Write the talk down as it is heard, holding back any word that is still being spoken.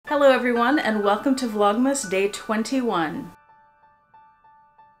Hello everyone and welcome to Vlogmas Day 21.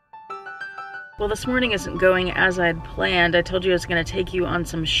 Well, this morning isn't going as I'd planned. I told you I was going to take you on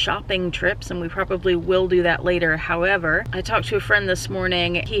some shopping trips, and we probably will do that later. However, I talked to a friend this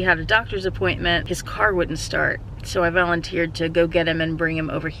morning. He had a doctor's appointment. His car wouldn't start, so I volunteered to go get him and bring him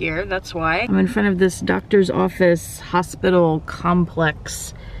over here. That's why I'm in front of this doctor's office hospital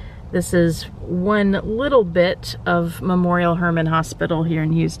complex. This is one little bit of Memorial Hermann Hospital here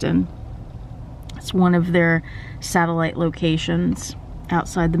in Houston. It's one of their satellite locations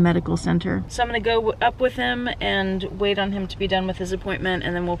outside the medical center. So I'm gonna go up with him and wait on him to be done with his appointment,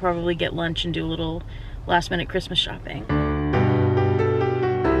 and then we'll probably get lunch and do a little last minute Christmas shopping.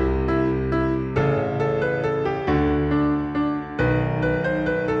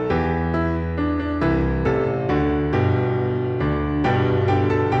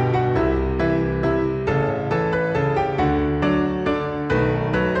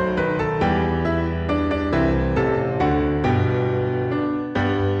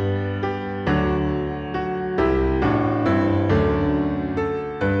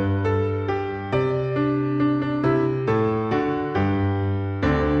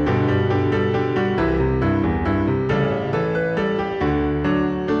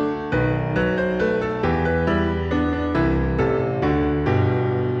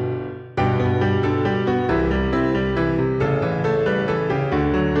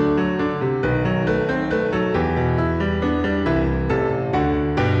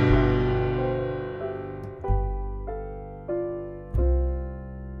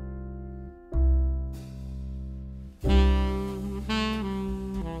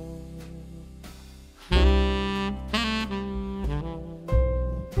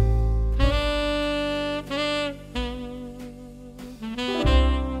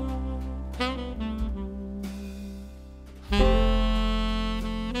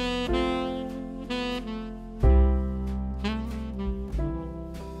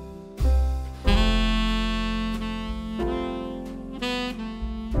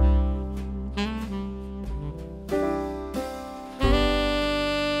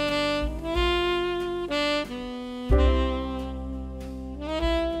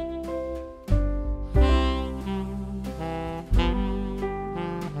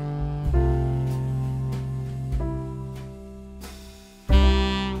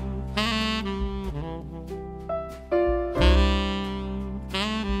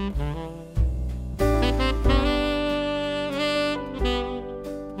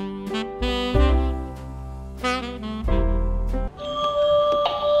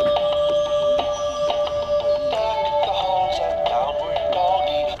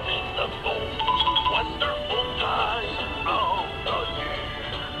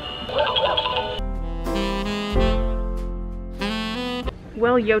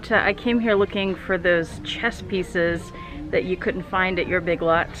 Well, Yota, I came here looking for those chess pieces that you couldn't find at your Big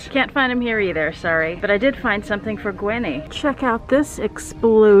Lots. Can't find them here either, sorry. But I did find something for Gwenny. Check out this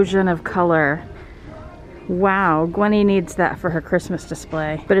explosion of color. Wow, Gwenny needs that for her Christmas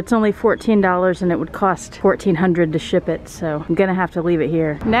display. But it's only $14 and it would cost $1,400 to ship it, so I'm gonna have to leave it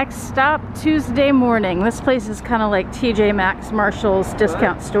here. Next stop, Tuesday morning. This place is kind of like TJ Maxx, Marshall's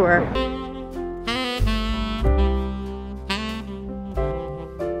discount store.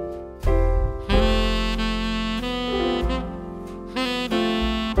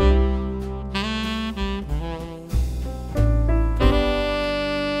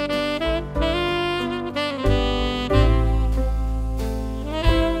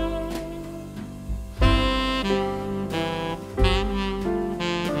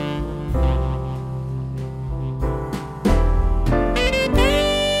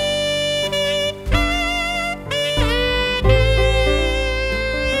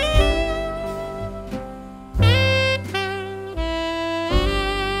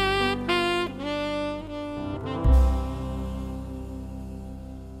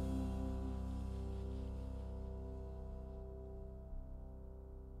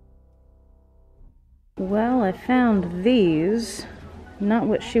 Well, I found these. Not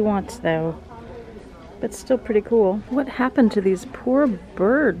what she wants though, but still pretty cool. What happened to these poor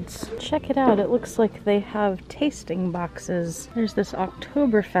birds? Check it out, it looks like they have tasting boxes. There's this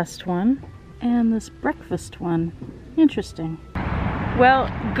Oktoberfest one and this breakfast one. Interesting. Well,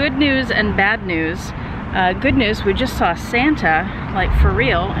 good news and bad news. Good news, we just saw Santa, like for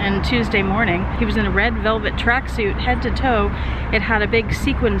real, and Tuesday morning. He was in a red velvet tracksuit, head to toe. It had a big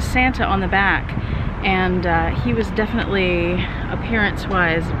sequined Santa on the back. And he was definitely,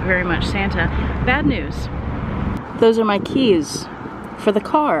 appearance-wise, very much Santa. Bad news. Those are my keys for the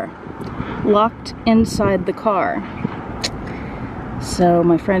car, locked inside the car. So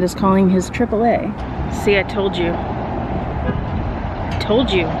my friend is calling his AAA. See, I told you. I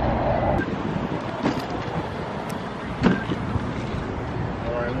told you.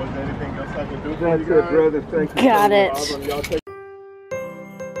 Alright, was there anything else I can do for That's you guys? it, brother. Thank you. Got it. Y'all take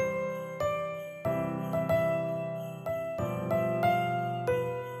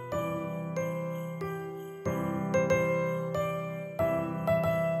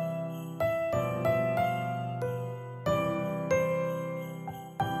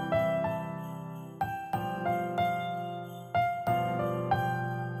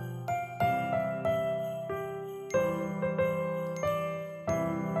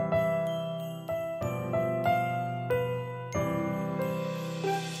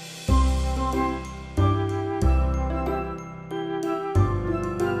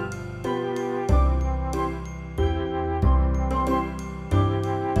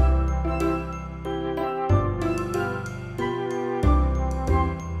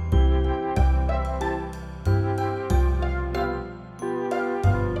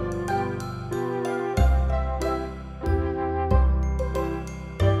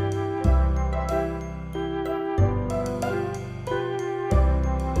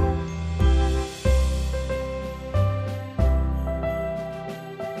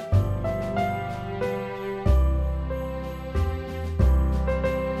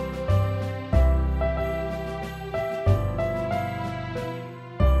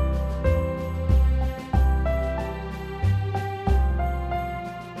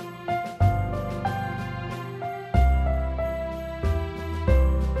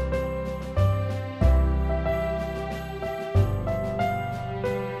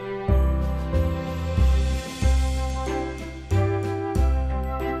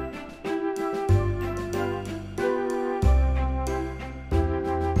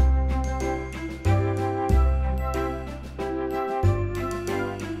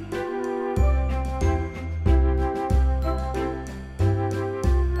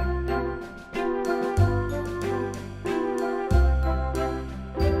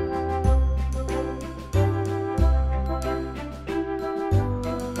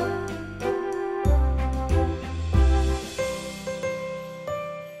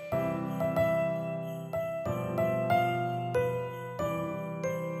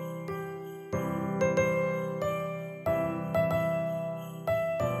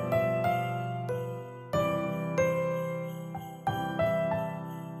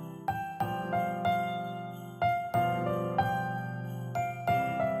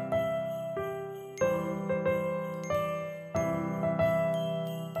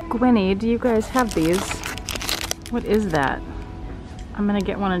Gwenny, do you guys have these? What is that? I'm gonna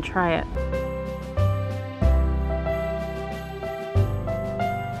get one and try it.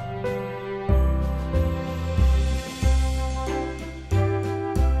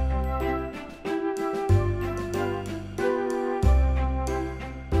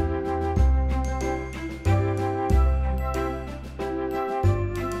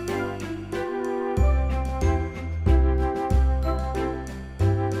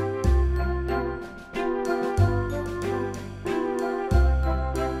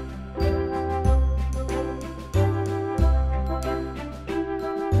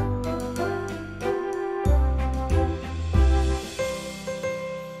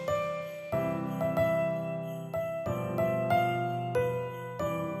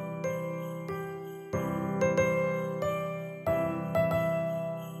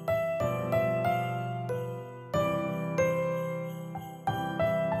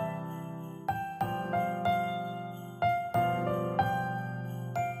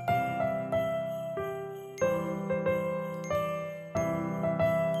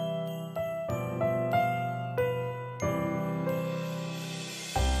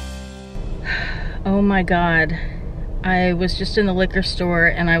 Oh my God. I was just in the liquor store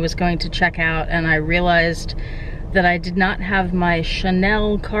and I was going to check out and I realized that I did not have my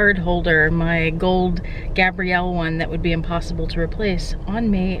Chanel card holder, my gold Gabrielle one that would be impossible to replace, on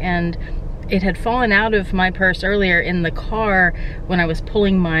me, and it had fallen out of my purse earlier in the car when I was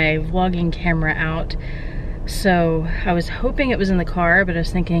pulling my vlogging camera out. So I was hoping it was in the car, but I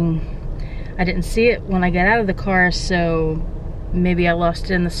was thinking I didn't see it when I got out of the car, so maybe I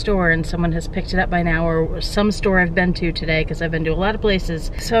lost it in the store and someone has picked it up by now, or some store I've been to today, because I've been to a lot of places.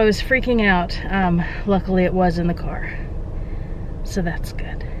 So I was freaking out. Luckily it was in the car. So that's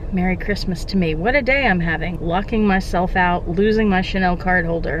good. Merry Christmas to me. What a day I'm having. Locking myself out, losing my Chanel card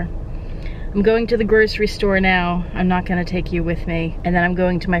holder. I'm going to the grocery store now. I'm not gonna take you with me. And then I'm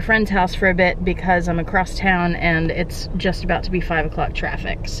going to my friend's house for a bit because I'm across town and it's just about to be 5 o'clock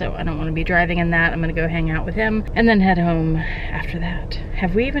traffic. So I don't wanna be driving in that. I'm gonna go hang out with him and then head home after that.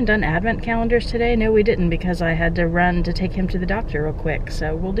 Have we even done advent calendars today? No, we didn't because I had to run to take him to the doctor real quick.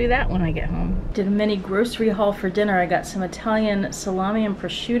 So we'll do that when I get home. Did a mini grocery haul for dinner. I got some Italian salami and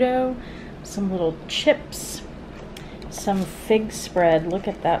prosciutto, some little chips, some fig spread. Look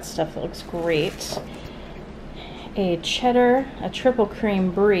at that stuff, it looks great. A cheddar, a triple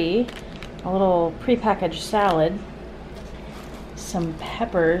cream brie, a little prepackaged salad, some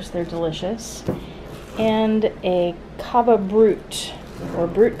peppers, they're delicious, and a cava brute, or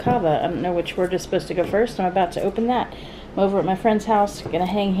brute cava. I don't know which word is supposed to go first. I'm about to open that. I'm over at my friend's house, gonna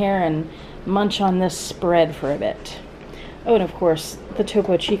hang here and munch on this spread for a bit. Oh, and of course, the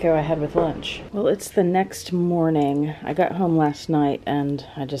Topo Chico I had with lunch. Well, it's the next morning. I got home last night and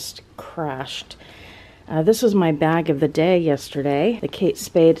I just crashed. This was my bag of the day yesterday, the Kate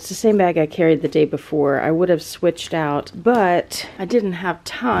Spade. It's the same bag I carried the day before. I would have switched out, but I didn't have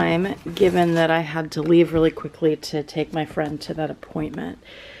time given that I had to leave really quickly to take my friend to that appointment.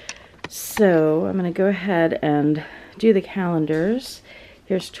 So I'm gonna go ahead and do the calendars.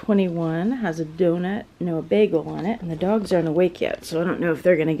 Here's 21, has a donut, no, a bagel on it, and the dogs aren't awake yet, so I don't know if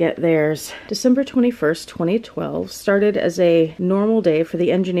they're gonna get theirs. December 21st, 2012 started as a normal day for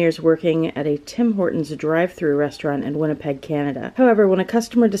the engineers working at a Tim Hortons drive-through restaurant in Winnipeg, Canada. However, when a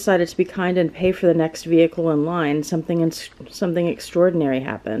customer decided to be kind and pay for the next vehicle in line, something extraordinary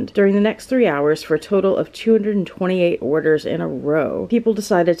happened. During the next 3 hours, for a total of 228 orders in a row, people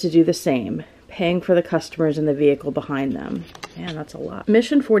decided to do the same, paying for the customers in the vehicle behind them. Man, that's a lot.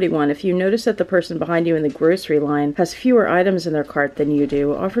 Mission 41, if you notice that the person behind you in the grocery line has fewer items in their cart than you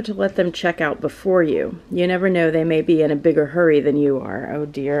do, offer to let them check out before you. You never know, they may be in a bigger hurry than you are. Oh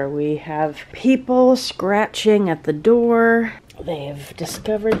dear, we have people scratching at the door. They've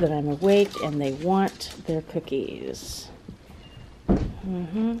discovered that I'm awake and they want their cookies.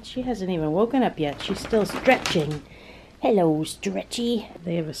 She hasn't even woken up yet. She's still stretching. Hello, Stretchy.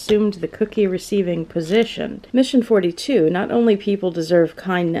 They have assumed the cookie receiving position. Mission 42, not only people deserve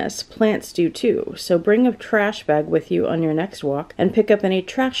kindness, plants do too. So bring a trash bag with you on your next walk and pick up any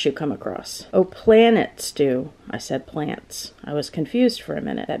trash you come across. Oh, planets do. I said plants. I was confused for a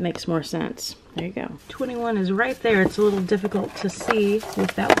minute. That makes more sense. There you go. 21 is right there. It's a little difficult to see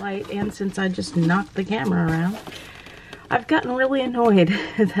with that light, and since I just knocked the camera around, I've gotten really annoyed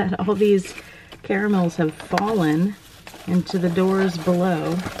that all these caramels have fallen into the doors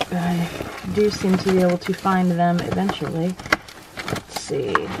below, but I do seem to be able to find them eventually. Let's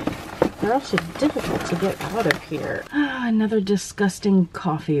see. They're also difficult to get out of here. Another disgusting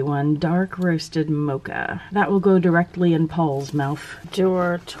coffee one, dark roasted mocha. That will go directly in Paul's mouth.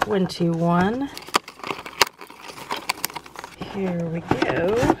 Door 21. Here we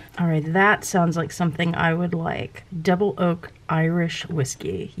go. All right, that sounds like something I would like. Double oak Irish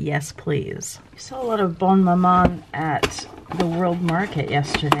whiskey. Yes, please. I saw a lot of Bon Maman at the World Market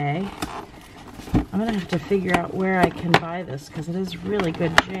yesterday. I'm gonna have to figure out where I can buy this because it is really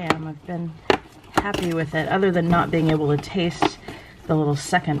good jam. I've been happy with it, other than not being able to taste the little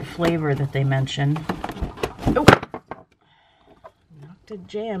second flavor that they mention. Oh! Knocked a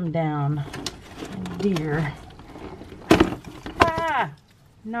jam down. Oh dear.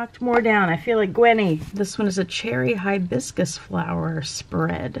 Knocked more down. I feel like Gwenny. This one is a cherry hibiscus flower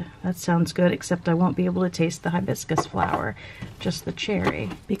spread. That sounds good, except I won't be able to taste the hibiscus flower, just the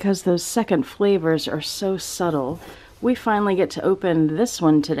cherry. Because those second flavors are so subtle, we finally get to open this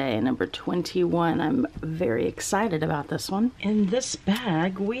one today, number 21. I'm very excited about this one. In this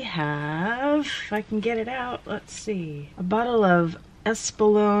bag we have, if I can get it out, let's see, a bottle of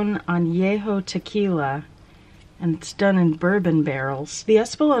Espolón Añejo tequila. And it's done in bourbon barrels. The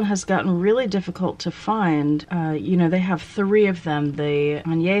Espolón has gotten really difficult to find. You know, they have 3 of them. The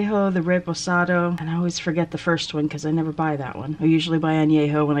Añejo, the Reposado, and I always forget the first one because I never buy that one. I usually buy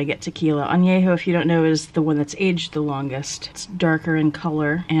Añejo when I get tequila. Añejo, if you don't know, is the one that's aged the longest. It's darker in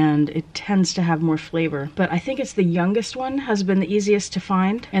color, and it tends to have more flavor. But I think it's the youngest one has been the easiest to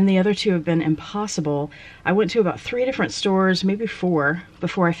find, and the other 2 have been impossible. I went to about 3 different stores, maybe 4,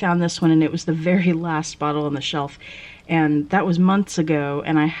 before I found this one, and it was the very last bottle on the shelf. And that was months ago,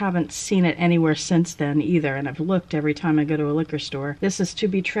 and I haven't seen it anywhere since then either, and I've looked every time I go to a liquor store. This is to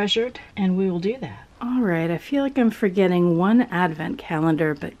be treasured, and we will do that. All right, I feel like I'm forgetting one advent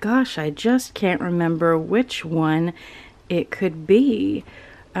calendar, but gosh, I just can't remember which one it could be.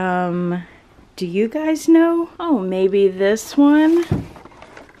 Do you guys know? Oh, maybe this one?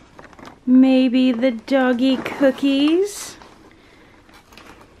 Maybe the doggy cookies?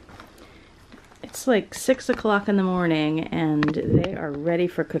 It's like 6 o'clock in the morning and they are ready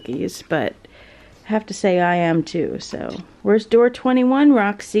for cookies, but I have to say I am too, so. Where's door 21,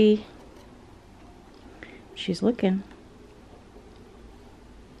 Roxy? She's looking.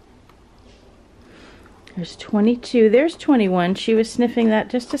 There's 22. There's 21. She was sniffing that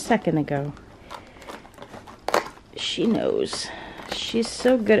just a second ago. She knows. She's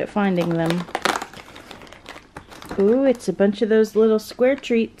so good at finding them. Ooh, it's a bunch of those little square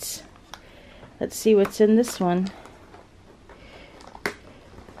treats. Let's see what's in this one.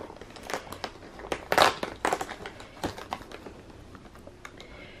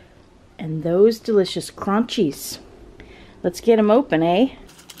 And those delicious crunchies. Let's get them open, eh?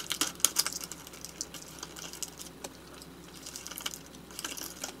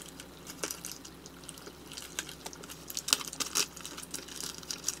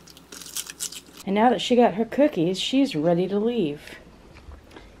 And now that she got her cookies, she's ready to leave.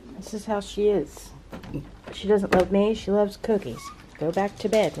 This is how she is. She doesn't love me, she loves cookies. Go back to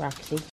bed, Roxy.